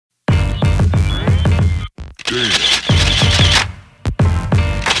Oh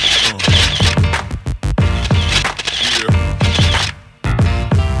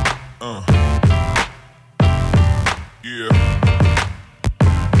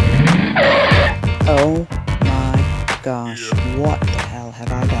my gosh, what the hell have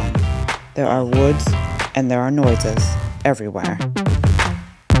I done? There are woods and there are noises everywhere.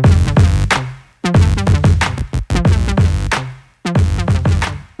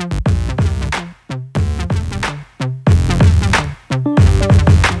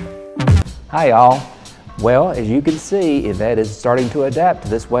 Hi y'all. Well, as you can see, Yvette is starting to adapt to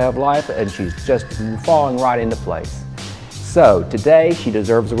this way of life and she's just falling right into place. So today she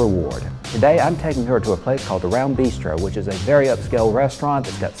deserves a reward. Today I'm taking her to a place called the Round Bistro, which is a very upscale restaurant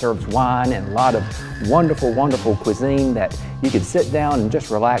that serves wine and a lot of wonderful, wonderful cuisine that you can sit down and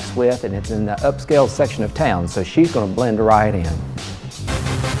just relax with, and it's in the upscale section of town, so she's going to blend right in.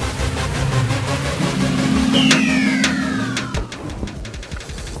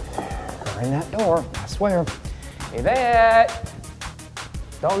 Ring that door, I swear. Yvette!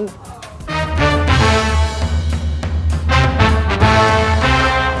 Don't...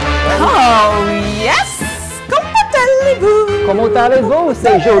 Oh yes! Comment allez-vous? Comment allez-vous?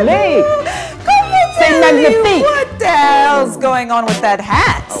 C'est joli! Comment C'est magnifique! What the hell's going on with that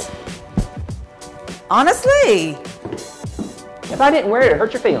hat? Oh. Honestly. If I didn't wear it, it'd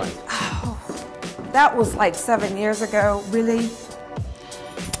hurt your feelings. Oh, that was like 7 years ago, really?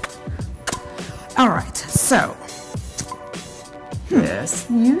 All right, so. Yes?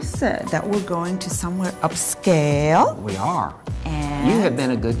 You said that we're going to somewhere upscale. We are. And You have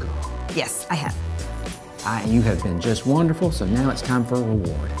been a good girl. Yes, I have. You have been just wonderful, so now it's time for a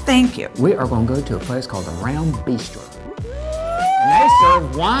reward. Thank you. We are going to go to a place called the Round Bistro. And they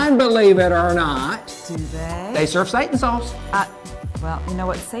serve wine, believe it or not. Do they? They serve Satan sauce. Well, you know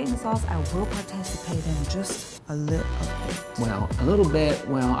what? Satan sauce, I will participate in just a little bit. Well, a little bit,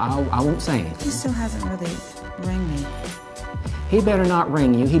 well, I won't say anything. He still hasn't really rang me. He better not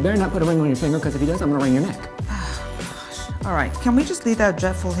ring you. He better not put a ring on your finger, because if he does, I'm going to wring your neck. All right, can we just leave that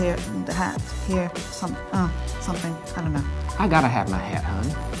dreadful hair, the hat here, something, I don't know. I gotta have my hat,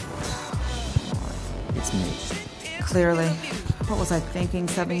 honey. It's me. Clearly. What was I thinking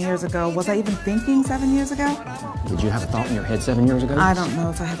 7 years ago? Was I even thinking 7 years ago? Did you have a thought in your head 7 years ago? I don't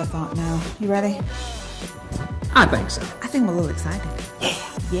know if I have a thought now. You ready? I think so. I think I'm a little excited.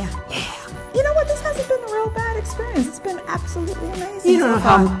 Yeah. You know what? This hasn't been a real bad experience. It's been absolutely amazing. You don't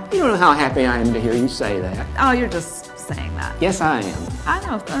know how happy I am to hear you say that. Oh, you're just saying that. Yes, I am. I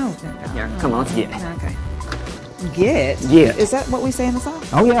know. Oh, Here, come on, let's get it. Okay. Get? Get. Is that what we say in the song?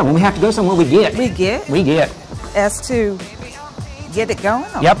 Oh yeah, when we have to go somewhere, we get. We get? We get. As to get it going?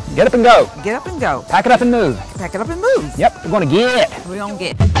 Or Yep, get up and go. Get up and go. Pack it up and move. Pack it up and move. Yep, we're gonna get. We're gonna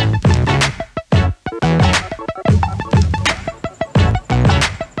get.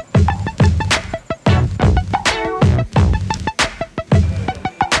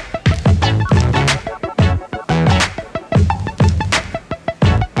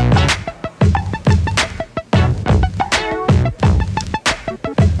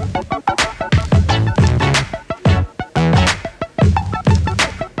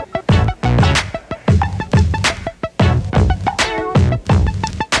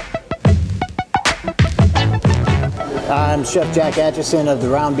 I'm Chef Jack Atchison of the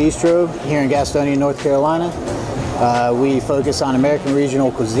Round Bistro here in Gastonia, North Carolina. We focus on American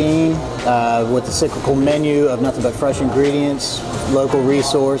regional cuisine with the cyclical menu of nothing but fresh ingredients, local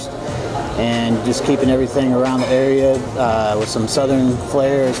resource, and just keeping everything around the area with some southern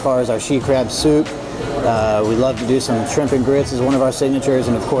flair as far as our she crab soup. We love to do some shrimp and grits as one of our signatures,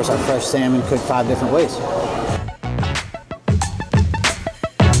 and of course our fresh salmon cooked 5 different ways.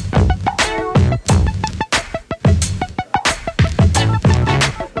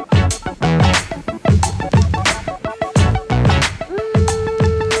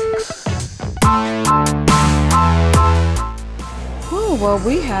 Well,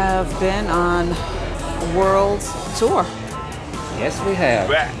 we have been on a world tour. Yes, we have.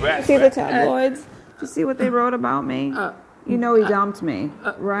 You see the tabloids? Did you see what they wrote about me? You know he dumped me,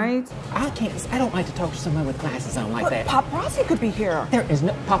 right? I don't like to talk to someone with glasses on like that. Paparazzi could be here. There is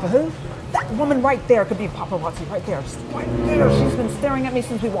no Papa who? That woman right there could be paparazzi right there. Just right there. She's been staring at me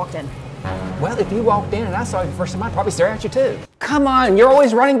since we walked in. Well, if you walked in and I saw you the first time, I'd probably stare at you too. Come on, you're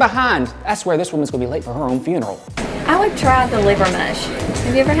always running behind. I swear this woman's gonna be late for her own funeral. I would try the liver mush.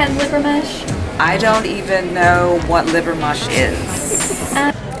 Have you ever had liver mush? I don't even know what liver mush is.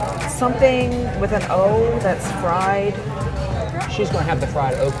 Something with an O that's fried. She's gonna have the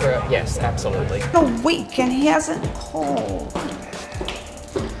fried okra. Yes, absolutely. No, wait, Ken, he hasn't. Oh.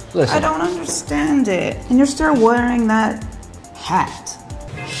 Listen. I don't understand it. And you're still wearing that hat.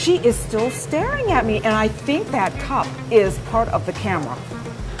 She is still staring at me, and I think that cup is part of the camera.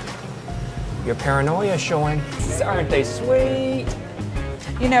 Your paranoia is showing. Aren't they sweet?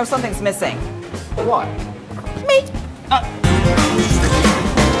 You know, something's missing. What? Me.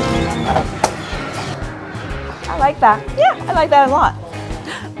 I like that. Yeah, I like that a lot.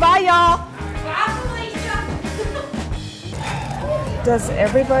 Bye, y'all. Does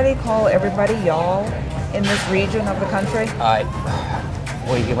everybody call everybody y'all in this region of the country?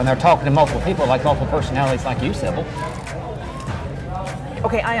 When they're talking to multiple people, like multiple personalities like you, Sybil.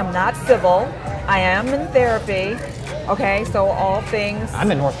 Okay, I am not civil. I am in therapy. Okay, so all things.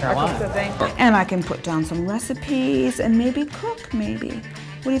 I'm in North Carolina. And I can put down some recipes and maybe cook, maybe.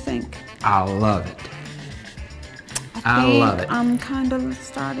 What do you think? I love it. I love it. I'm kind of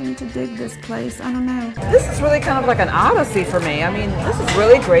starting to dig this place. I don't know. This is really kind of like an odyssey for me. I mean, this is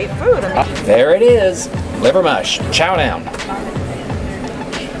really great food. I mean, There it is. Liver mush. Chow down.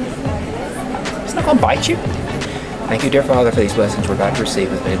 It's not going to bite you. Thank you, dear Father, for these blessings we're about to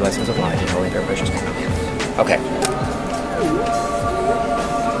receive with many blessings of life and holy and precious name. Okay.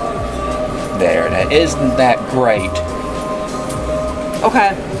 There. Now, isn't that great?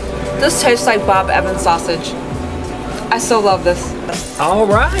 okay, this tastes like Bob Evans sausage. I still love this. All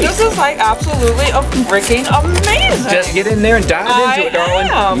right. This is like absolutely freaking amazing. Just get in there and dive into it,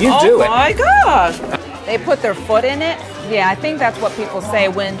 darling. You do it. Oh my gosh. They put their foot in it. Yeah, I think that's what people say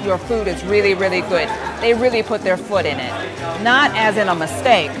when your food is really, really good. They really put their foot in it. Not as in a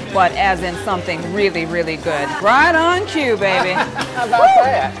mistake, but as in something really, really good. Right on cue, baby. How about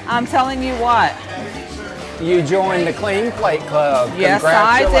that? I'm telling you what. You joined the Clean Plate Club. Yes,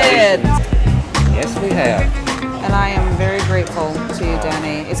 I did. Yes, we have. And I am very grateful to you,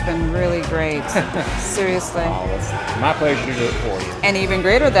 Danny. It's been really great. Seriously. Oh, it's my pleasure to do it for you. And even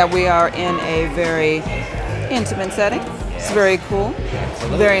greater that we are in a very intimate setting. It's very cool.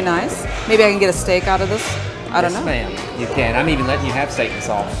 Absolutely. Very nice. Maybe I can get a steak out of this. I don't know. Yes, ma'am. You can. I'm even letting you have Satan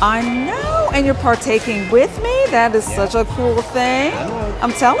sauce. I know. And you're partaking with me. That is such a cool thing.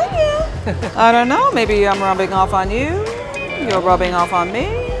 I'm telling you. I don't know. Maybe I'm rubbing off on you. You're rubbing off on me.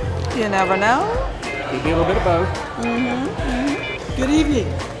 You never know. Could be a little bit of both. Good evening.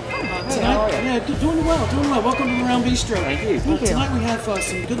 Tonight, doing well. Welcome to the Round Bistro. Thank you. Tonight we have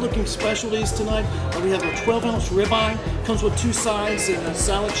some good-looking specialties tonight. We have a 12-ounce ribeye, comes with 2 sides and a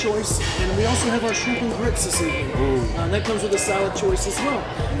salad choice, and we also have our shrimp and grits this evening. That comes with a salad choice as well.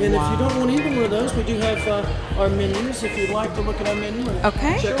 And if you don't want either one of those, we do have our menus. If you'd like to look at our menu and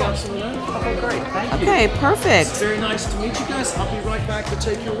check out some of that. Okay, great. Thank you. Okay, perfect. It's very nice to meet you guys. I'll be right back to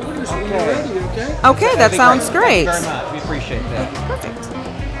take your orders when you're ready, okay? Okay, that sounds great. Thank you very much. We appreciate that. Perfect.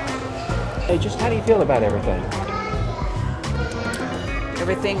 Hey, just how do you feel about everything?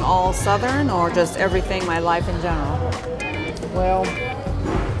 Everything all Southern or just everything, my life in general? Well,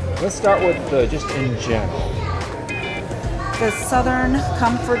 let's start with just in general. The Southern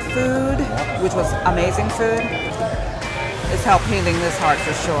comfort food, which was amazing food, is helped healing this heart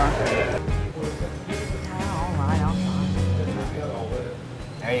for sure. All right.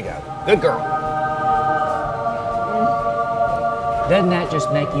 There you go. Good girl. Doesn't that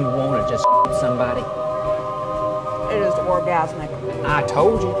just make you want to just somebody? It is orgasmic. I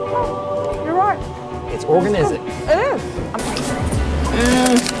told you. You're right. It's organism. It is.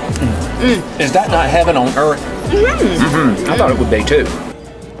 Is that not heaven on earth? I thought it would be too.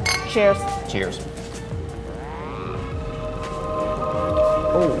 Cheers. Cheers.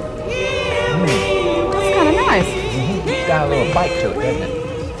 It's kind of nice. It's got a little bite to it, doesn't it?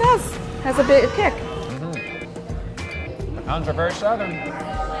 It does. Has a bit of kick. Pecans are very southern.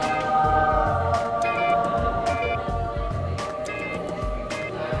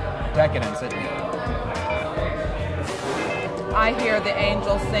 Decadence, isn't it? I hear the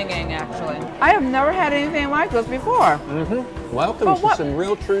angels singing, actually. I have never had anything like this before. Welcome But to what- some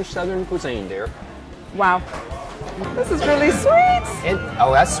real true southern cuisine, dear. Wow. This is really sweet.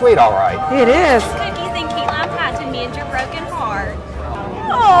 Oh, that's sweet, all right. It is. Cookies and key lime pie to mend your broken heart.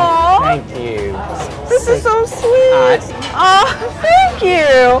 Aww. Thank you. This is so sweet. Oh, thank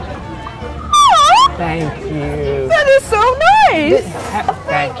you. Aw, Thank you. that is so nice.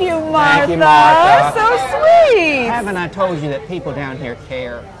 Thank you, Martha. Thank you, Martha. So sweet. Haven't I told you that people down here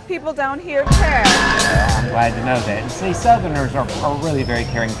care? People down here care. I'm glad to know that. And see, Southerners are really very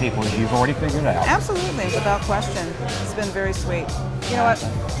caring people, as you've already figured out. Absolutely, without question. It's been very sweet. You know what?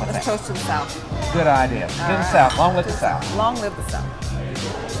 Let's toast to the South. Good idea. To the right. South. Long live the South. Long live the South.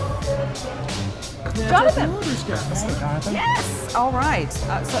 may I Jonathan. take your orders, guys? Hey, Jonathan. Yes. All right.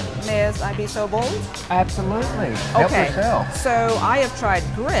 So, may I be so bold? Absolutely. Help Okay. yourself. So I have tried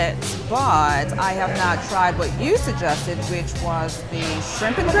grits, but I have not tried what you suggested, which was the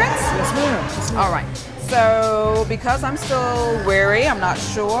shrimp and grits. Yes, ma'am. Yes, ma'am. All right. So because I'm still wary, I'm not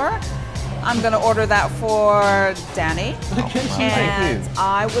sure. I'm going to order that for Danny. Okay, sure. And you.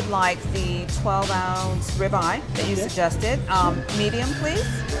 I would like the 12-ounce ribeye that you suggested. Medium, please.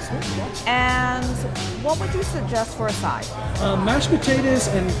 And what would you suggest for a side? Mashed potatoes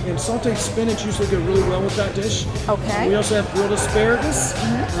and sauteed spinach usually go really well with that dish. Okay. We also have grilled asparagus.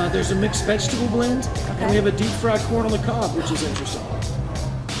 There's a mixed vegetable blend. Okay. And we have a deep fried corn on the cob, which is interesting.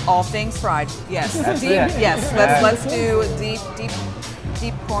 All things fried. Yes. That's deep. it. Yes. Let's do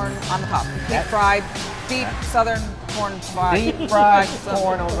deep corn on the cob. Deep fried, deep southern corn fried. Deep fried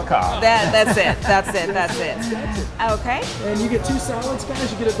corn on the cob. That's it. Okay. And you get 2 salads,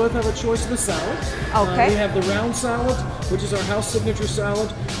 guys. You get both have a choice of the salad. Okay. We have the round salad, which is our house signature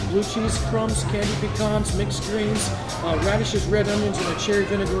salad. Blue cheese crumbs, candied pecans, mixed greens, radishes, red onions, and a cherry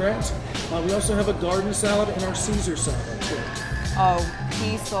vinaigrette. We also have a garden salad and our Caesar salad too. Oh,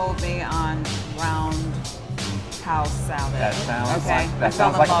 he sold me on round house salad. That sounds okay. like, that I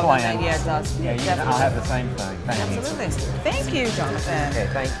sounds fell like in a love with plan. it. Yeah, it does. Yeah, Definitely. I'll have the same thing. Thank you. Absolutely. Thank you, Jonathan. Okay,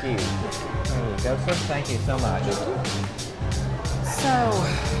 thank you. There you go, sir. Thank you so much. So,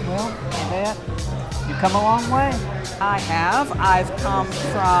 Well, Yvette, you come a long way. I have. I've come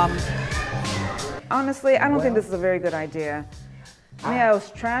from. Honestly, I don't think this is a very good idea. I mean, I was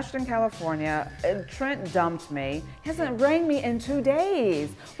trashed in California. Trent dumped me. He hasn't rang me in 2 days.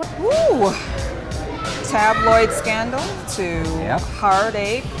 What? Woo! Tabloid scandal to Yep.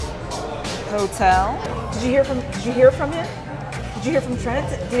 heartache hotel. Did you hear from him? Did you hear from Trent?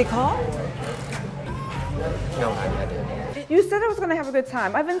 Did he call? No, I didn't. You said I was going to have a good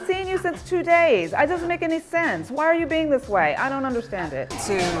time. I've been seeing you since 2 days. It doesn't make any sense. Why are you being this way? I don't understand it.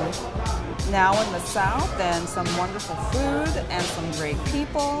 To now in the South and some wonderful food and some great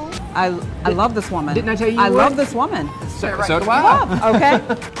people. I love this woman. Didn't I tell you I you love would? this woman. So do I. Okay.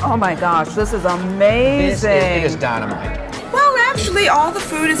 Oh my gosh, this is amazing. It is dynamite. Well, actually, all the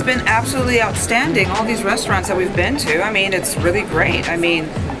food has been absolutely outstanding. All these restaurants that we've been to, I mean, it's really great. I mean,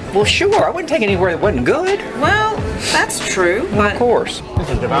 Well, sure. I wouldn't take anywhere that wasn't good. well, that's true, but Of course. This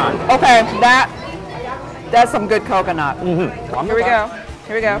is divine. okay, that's some good coconut. Here we go.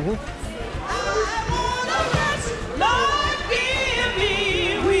 Here we go.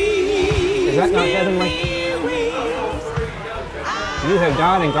 Is that not heavenly? You have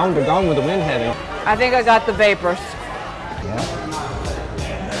died and gone to gone with the wind heaven. I think I got the vapors. Yeah.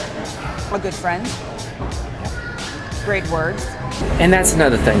 A good friend. Great words. And that's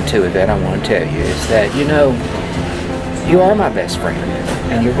another thing too that I want to tell you is that, you know, you are my best friend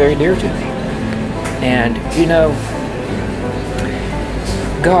and you're very dear to me. And, you know,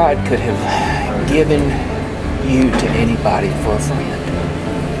 God could have given you to anybody for a friend.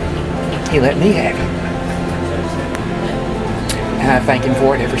 He let me have you. And I thank him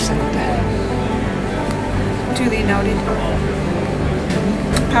for it every single day. Duly noted.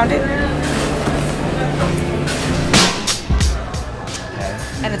 Pounded.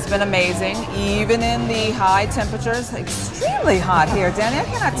 And it's been amazing, even in the high temperatures. Extremely hot here, Danny. I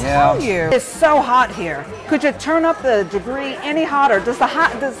cannot tell you. It's so hot here. Could you turn up the degree any hotter? Does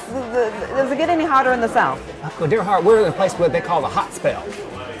it get any hotter in the South? Well, dear heart, we're in a place what they call the hot spell.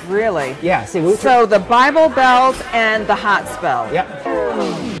 Really? Yeah, see, we So the Bible Belt and the hot spell. Yep.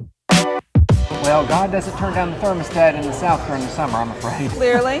 Well, God doesn't turn down the thermostat in the South during the summer, I'm afraid.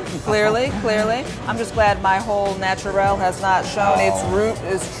 Clearly. I'm just glad my whole naturel has not shown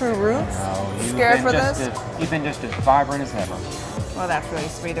its true roots. Scared for this? You've been just as vibrant as ever. Well, that's really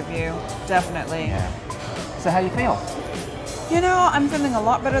sweet of you. Definitely. Yeah. So how you feel? You know, I'm feeling a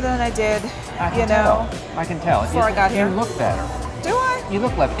lot better than I did. I can tell. I can tell. Before I got here. You look better. Do I? You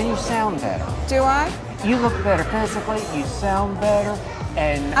look better, and you sound better. Do I? You look better physically. You sound better,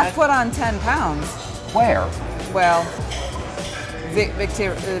 and I've put on 10 pounds. where? Well,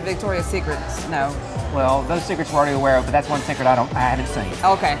 Victoria's Secrets, no. Well, those secrets we're already aware of, but that's one secret I haven't seen.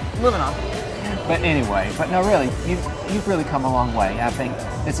 Okay, moving on. But anyway, no, really, you've really come a long way. I think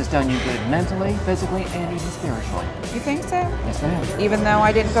this has done you good mentally, physically, and even spiritually. You think so? Yes, ma'am. Even though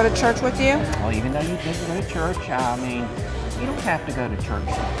I didn't go to church with you? Well, even though you didn't go to church, I mean, you don't have to go to church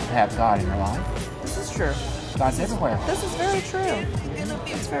to have God in your life. This is true. God's everywhere. This is very true.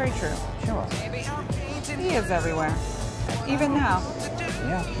 It's very true. Sure. He is everywhere. Even now.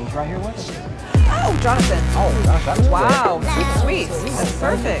 Yeah, he's right here with us. Oh, Jonathan. Oh, gosh, that was Wow, quick. sweet. That's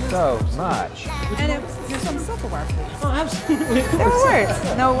perfect. So much. And here's some silverware. Oh, absolutely. No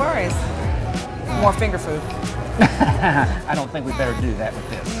worries. No worries. more finger food. I don't think we better do that with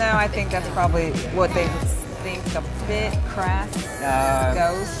this. No, I think that's probably what they would think a bit crass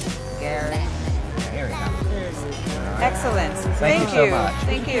goes. Gary. There we go. Excellent. Thank you so much.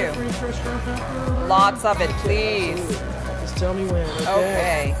 Thank you. Lots of it, please. Just tell me when.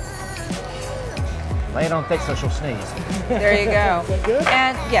 Okay. Lay it on thick so she'll sneeze. There you go. Is that good?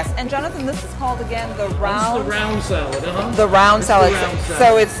 And yes, and Jonathan, this is called again the round. This is the round salad, The round It's salad. the round salad.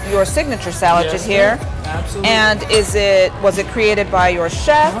 So it's your signature salad Yes, just here. absolutely. And was it created by your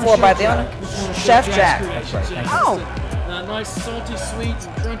chef or by the owner? Chef Jack. That's right. Thank you. Oh, nice, salty, sweet,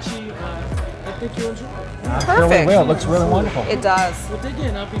 and crunchy. I think you'll enjoy it. I'm sure we perfect. will. It looks really wonderful. It does. Well, dig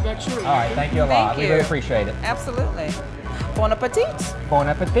in. I'll be back shortly. All right, thank you a Thank lot. We you. really appreciate it. Absolutely. Bon appetit. Bon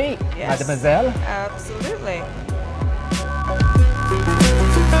appetit, Yes. mademoiselle. Absolutely.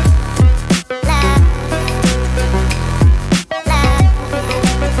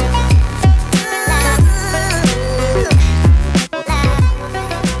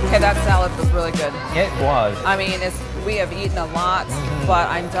 Okay, that salad was really good. It was. I mean, we have eaten a lot, but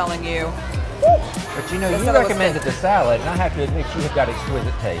I'm telling you, But you know, The you salad was recommended good. the salad, and I have to admit you have got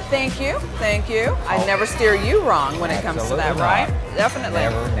exquisite taste. thank you, thank you. I never steer you wrong when it comes to that, Absolutely right? not. Definitely.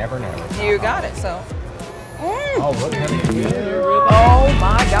 Never, never, never. You got it, so. Oh, look at it. Oh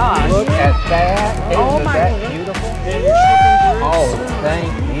my gosh. Look at that. Oh Isn't my that beautiful? Oh,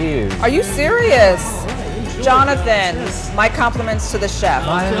 thank you. Are you serious? Jonathan, my compliments to the chef.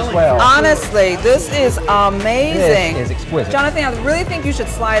 Mine as well. Honestly, this is amazing. This is exquisite. Jonathan, I really think you should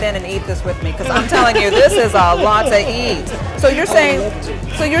slide in and eat this with me because I'm telling you, this is a lot to eat. So you're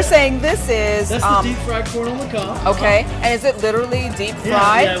saying this is That's the deep fried corn on the cob. okay, and is it literally deep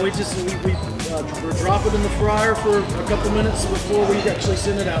fried? Yeah, we drop it in the fryer for a couple minutes before we actually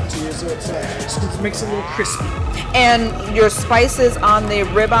send it out to you, so it makes it a little crispy. And your spices on the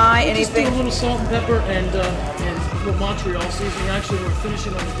ribeye, Just put anything? a little salt and pepper and a little Montreal seasoning. Actually, we're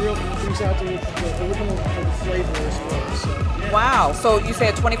finishing on the grill. It brings out the original flavor as well. So, yeah. Wow. So you say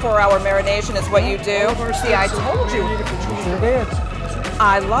a 24-hour marination is what you do? All of our See, I steaks are told you. marinated for 24 Sure did.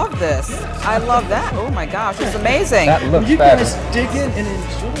 I love this. I love that. Oh my gosh, it's amazing. That looks You guys fabulous. dig in and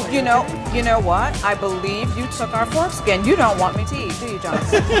enjoy. You know what? I believe you took our forks again. You don't want me to eat, do you,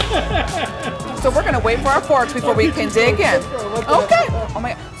 Jonathan? So we're gonna wait for our forks before we can dig in. Okay. Oh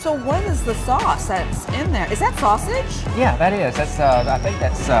my. So what is the sauce that's in there? Is that sausage? Yeah, that is. That's. I think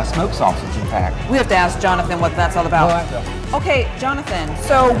that's smoked sausage, in fact. We have to ask Jonathan what that's all Oh, about. I will. Okay, Jonathan.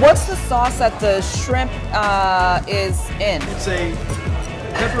 So what's the sauce that the shrimp is in? It's a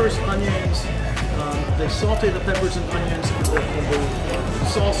peppers, onions. They saute the peppers and onions in the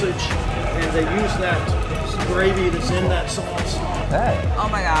sausage, and they use that gravy that's in that sauce. Hey. Oh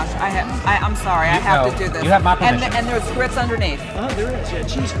my gosh! I'm sorry. I have to do this. You have my permission. And there's grits underneath. There is, yeah,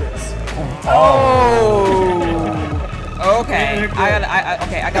 cheese grits. Oh. Okay.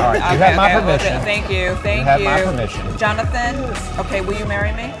 I got. All right, you have my permission. Thank you. Thank have my permission. Jonathan. Okay. Will you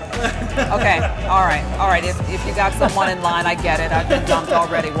marry me? Okay. All right. All right. If you got someone in line, I get it. I've been dumped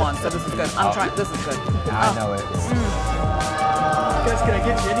already once, so this is good. I'm trying. This is good. I know it. Guys, can I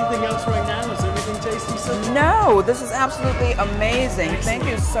get you anything else right now? Is everything tasty so far? No, this is absolutely amazing. Thank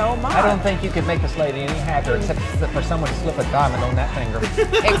you so much. I don't think you could make this lady any happier except for someone to slip a diamond on that finger.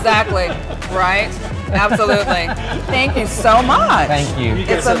 Exactly. Right? Absolutely. Thank you so much. Thank you. You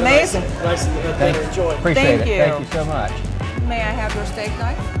guys It's have a amazing. Nice dinner. Enjoy. Appreciate Thank it. you. Thank you so much. May I have your steak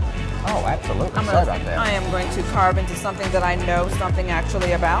knife? Oh, absolutely. I'm Sorry gonna, about that. I am going to carve into something that I know something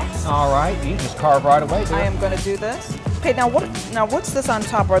actually about. All right, you just carve right away, dear. I am going to do this. Okay, now what's this on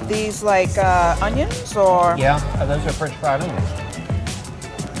top? Are these like onions or? Yeah, those are French fried onions.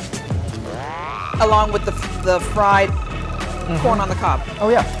 Along with the fried corn on the cob. Oh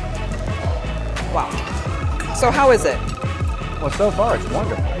yeah. Wow. So how is it? Well, so far it's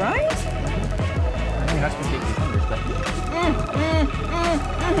wonderful. Right? I mean, that's what keeps you hungry, but.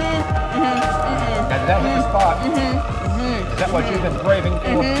 Now, did that hit the spot? Is that what you've been craving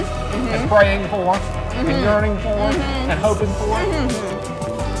for, and praying for, and yearning for, and hoping for?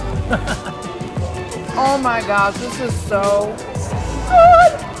 Oh my gosh, this is so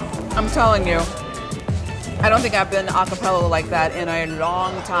good. I'm telling you. I don't think I've been a cappella like that in a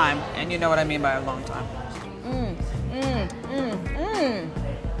long time. And you know what I mean by a long time.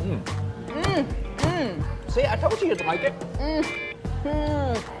 See, I told you you'd like it.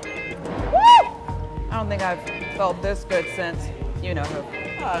 I don't think I've felt this good since, you know who.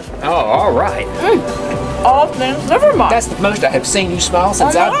 Oh, all right. All things liver mush. That's the most I have seen you smile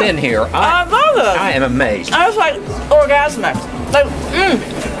since I've been here. I love it. I am amazed. I was like orgasmic. Like,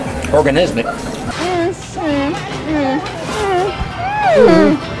 Organismic.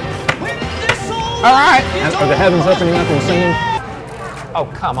 All right. Are the heavens opening up and singing?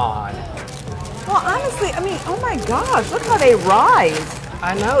 Oh, come on. Well, honestly, I mean, oh my gosh, look how they rise.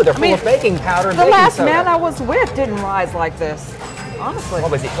 I know, they're full of baking powder and the baking last soda. man I was with didn't rise like this. Honestly. What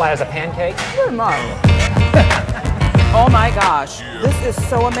was he, flat as a pancake? Pretty much. Oh my gosh, this is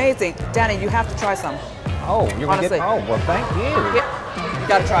so amazing. Danny, you have to try some. Oh, you're going to get, oh, well, thank you. Yeah, you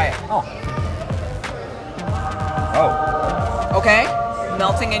got to try it. Oh. Oh. Okay,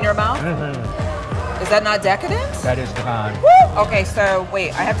 melting in your mouth. Is that not decadent? That is divine. Woo! Okay, so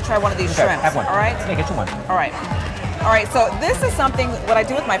wait, I have to try one of these Okay, shrimps. have one. All right? Yeah, get you one. All right. All right, so this is something, what I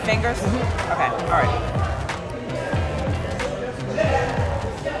do with my fingers. Okay, all right.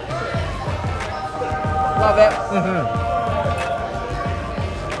 Love it.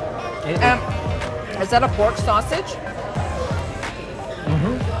 Is that a pork sausage?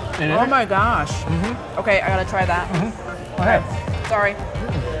 Oh my gosh. Okay, I gotta try that. Okay. Sorry.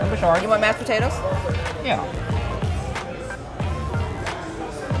 I'm sorry. You want mashed potatoes? Yeah.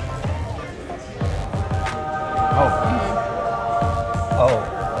 Oh. Oh.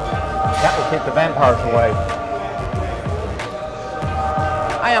 That will keep the vampires away.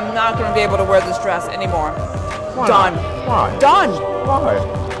 I am not going to be able to wear this dress anymore. Why Done. not? Why? Done.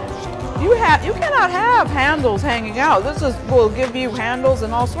 Why? You cannot have handles hanging out. This will give you handles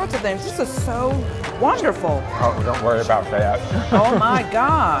and all sorts of things. This is so wonderful. Oh, don't worry about that. Oh my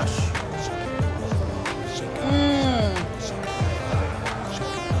gosh.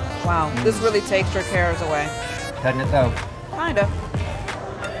 Wow, this really takes your cares away. Doesn't it though? Kinda.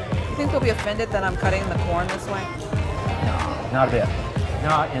 You think they'll be offended that I'm cutting the corn this way? No, not a bit.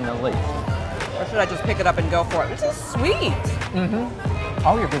 Not in the least. Or should I just pick it up and go for it? This is sweet.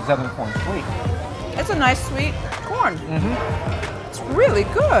 All your good Southern corn sweet. It's a nice sweet corn. It's really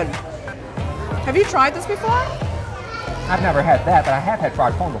good. Have you tried this before? I've never had that, but I have had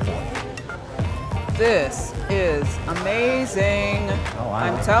fried corn before. This is amazing. Oh, I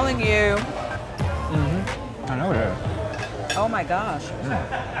know. I'm telling you. I know it is. Oh my gosh.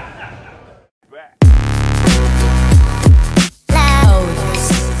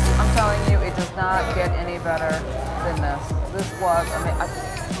 I'm telling you, it does not get any better than this. This was amazing. I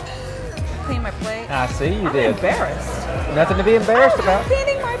cleaned my plate. I see you I'm did. embarrassed. Nothing to be embarrassed I'm about.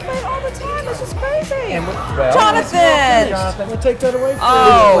 cleaning my plate all the time. This is crazy. And well, Jonathan! I'm gonna take that away from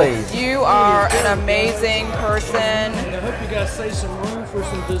Oh, Please. you are an amazing person. And I hope you guys save some room for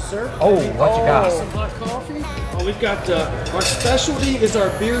some dessert. Oh, what you got? Some hot coffee. Oh, we've got our specialty is our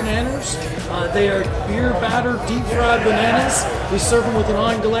beer nanners. They are beer batter, deep fried bananas. We serve them with an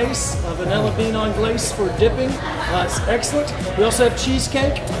anglaise, a vanilla bean anglaise for dipping. It's excellent. We also have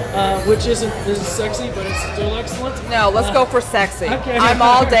cheesecake, which isn't sexy, but it's still excellent. No, let's go for sexy. Okay. I'm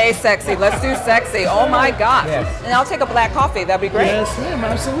all day sexy. Let's do sexy. Oh my gosh. Yes. And I'll take a black coffee. That'd be great. Yes, ma'am,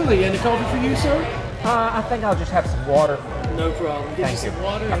 absolutely. And the coffee for you, sir? I think I'll just have some water. No problem. Get Thank you some you.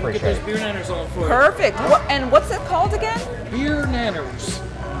 water I and we'll get appreciate those beer nanners on for you. Perfect. And what's it called again? Beer nanners.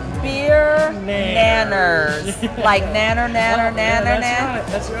 Beer nanners. Like nanner, nanner, nanner, nanner.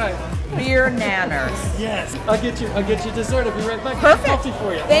 That's right. Beer nanners. Yes. I'll get you dessert. I'll be right back. Perfect. Coffee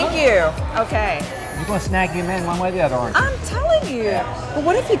for you. Thank you. Okay. You're going to snag your man one way or the other, aren't you? I'm telling you. But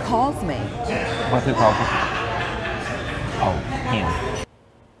what if he calls me? What's it called? Oh, him.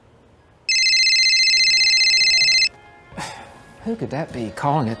 Who could that be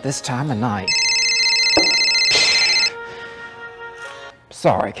calling at this time of night?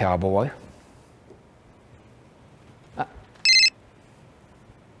 Sorry, cowboy.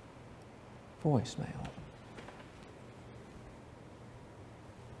 Voicemail.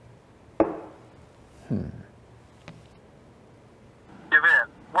 Yvette,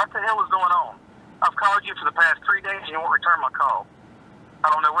 what the hell is going on? I've called you for the past 3 days and you won't return my call. I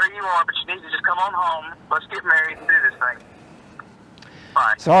don't know where you are, but you need to just come on home. Let's get married and do this thing.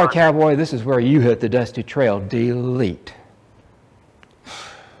 Bye. Sorry, cowboy, this is where you hit the dusty trail. Delete.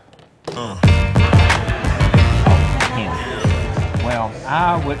 Him. Well,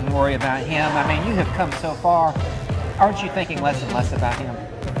 I wouldn't worry about him. I mean, you have come so far. Aren't you thinking less and less about him?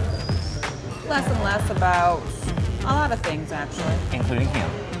 Less and less about a lot of things, actually. Including him.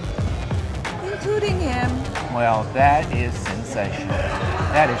 Including him. Well, that is sensational.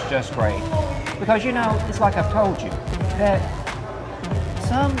 That is just great. Because, you know, it's like I've told you, that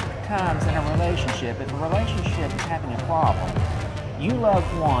sometimes in a relationship, if a relationship is having a problem, you love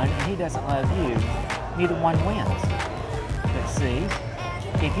one and he doesn't love you, neither one wins. But see,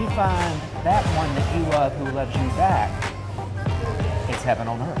 if you find that one that you love who loves you back, it's heaven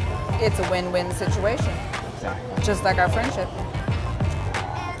on earth. It's a win-win situation. Exactly. Just like our friendship.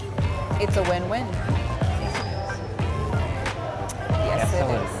 It's a win-win. Yes, it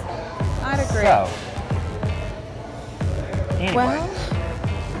is. I I'd agree. So, anyway. Well,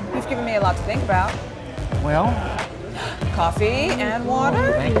 you've given me a lot to think about. Well, Coffee and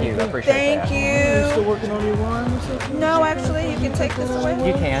water. thank you. I appreciate Thank that. Are you you. still working on your wine or something? No, actually, you can take this away.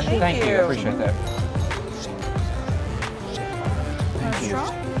 You can. Thank you. I you. appreciate that. Thank you.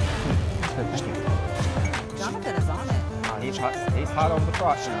 Thank you. Jonathan is on it. He's hot on the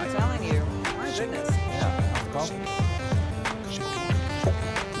trot I'm tonight. telling you. My goodness. Yeah. Coffee.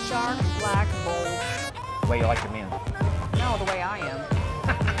 Sharp, black, bold. The way you like your men. No, the way I am.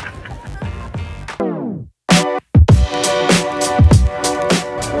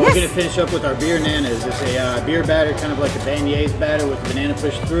 We're going to finish up with our beer nanas. It's a beer batter, kind of like a beignets batter with banana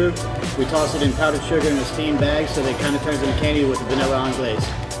pushed through. We toss it in powdered sugar in a steamed bag so that it kind of turns into candy with the vanilla anglaise.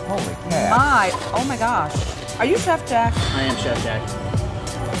 Holy cow. Oh my gosh. Are you Chef Jack? I am Chef Jack.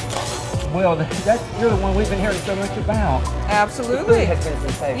 Well, you're the one we've been hearing so much about. Absolutely. It has been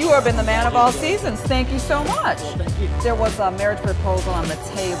sensational. You have been the man of all seasons. Thank you so much. There was a marriage proposal on the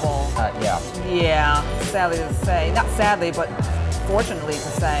table. Yeah. Yeah, sadly to say. Not sadly, but fortunately to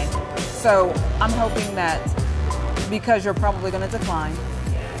say. So I'm hoping that because you're probably going to decline,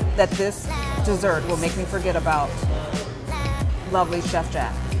 that this dessert will make me forget about lovely Chef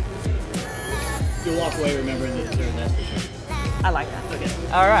Jack. You'll walk away remembering the dessert, that's for sure. I like that. Okay.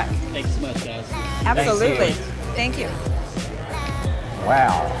 All right. Thanks so much, guys. Absolutely. Thank you.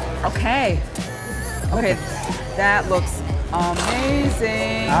 Wow. Okay. Okay. That looks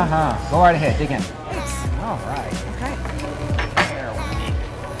amazing. Go right ahead. Dig in. Thanks. All right. Okay. There we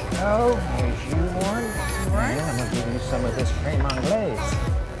go. Here's you one. Right. And I'm going to give you some of this creme anglaise.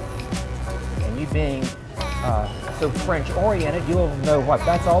 And you being so French-oriented, you'll know what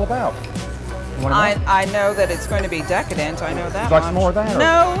that's all about. I know that it's going to be decadent. I know that. Would you like some more of that? Or?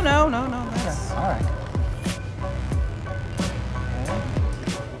 No. That's... All right.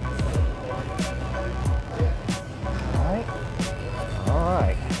 All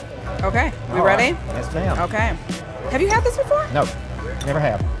right. Okay. We All ready? right. Yes, ma'am. Okay. Have you had this before? No, never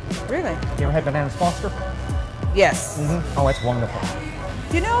have. Really? You ever had bananas Foster? Yes. Oh, it's wonderful.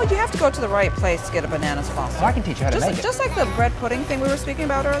 You know, you have to go to the right place to get a bananas Foster. Well, I can teach you how to make it. Just like the bread pudding thing we were speaking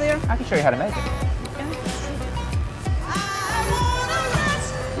about earlier. I can show you how to make it.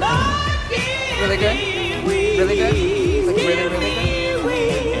 Really good? Really good? Like really, really good?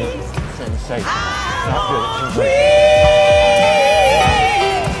 It's sensational. Not good, it's great.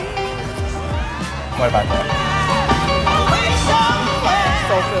 What about that?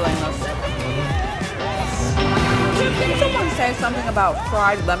 So feeling this. Didn't someone say something about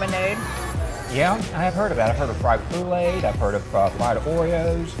fried lemonade? Yeah, I have heard about it. I've heard of fried Kool-Aid. I've heard of fried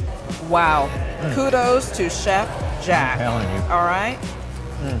Oreos. Wow. Kudos to Chef Jack. I'm telling you. All right?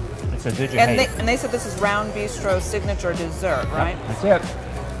 So did you hate it? And they said this is Round Bistro's signature dessert, right? That's it.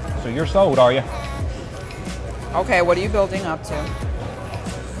 So you're sold, are you? Okay, what are you building up to?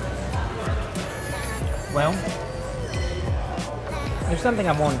 Well, there's something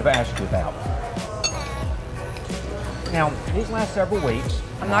I wanted to ask you about. Now, these last several weeks...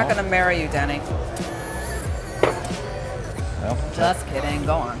 I'm not going to marry you, Denny. Well, Just kidding.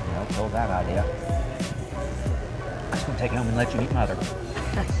 Go on. You know, told that idea. I'm just going to take it home and let you meet Mother.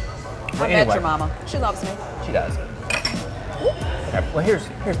 I met your mama. She loves me. She does. Okay, well, here's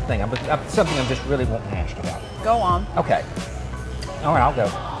the thing. Something I'm just really wanting to ask you about. Go on. Okay. All right, I'll go.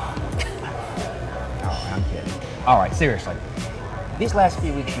 Oh, I'm kidding. All right, seriously. These last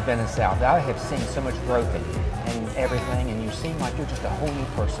few weeks you've been in the South, I have seen so much growth in you and everything, and you seem like you're just a whole new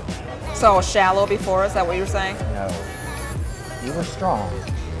person. So shallow before, is that what you were saying? No. You were strong,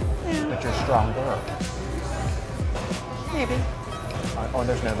 but you're stronger. Maybe. Oh,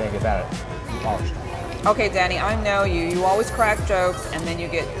 there's no maybe about it. You are strong. Okay, Danny, I know you. You always crack jokes, and then you're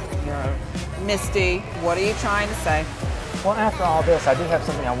misty. What are you trying to say? Well, after all this, I do have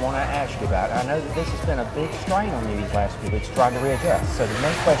something I want to ask you about. I know that this has been a big strain on you these last few weeks, trying to readjust. So the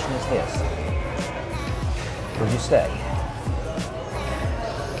main question is this. Will you stay?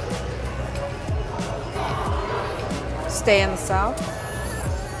 Stay in the South?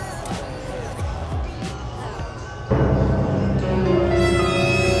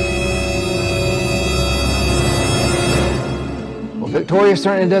 Well, Victoria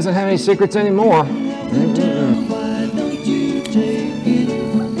certainly doesn't have any secrets anymore.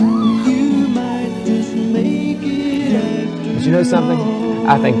 But you know something?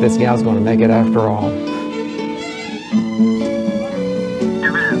 I think this gal's going to make it after all.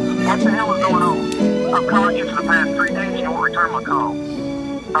 What the hell is going on? I've called you for the past 3 days and you won't return my call.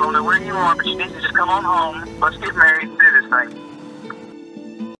 I don't know where you are, but you need to just come on home. Let's get married and do this thing.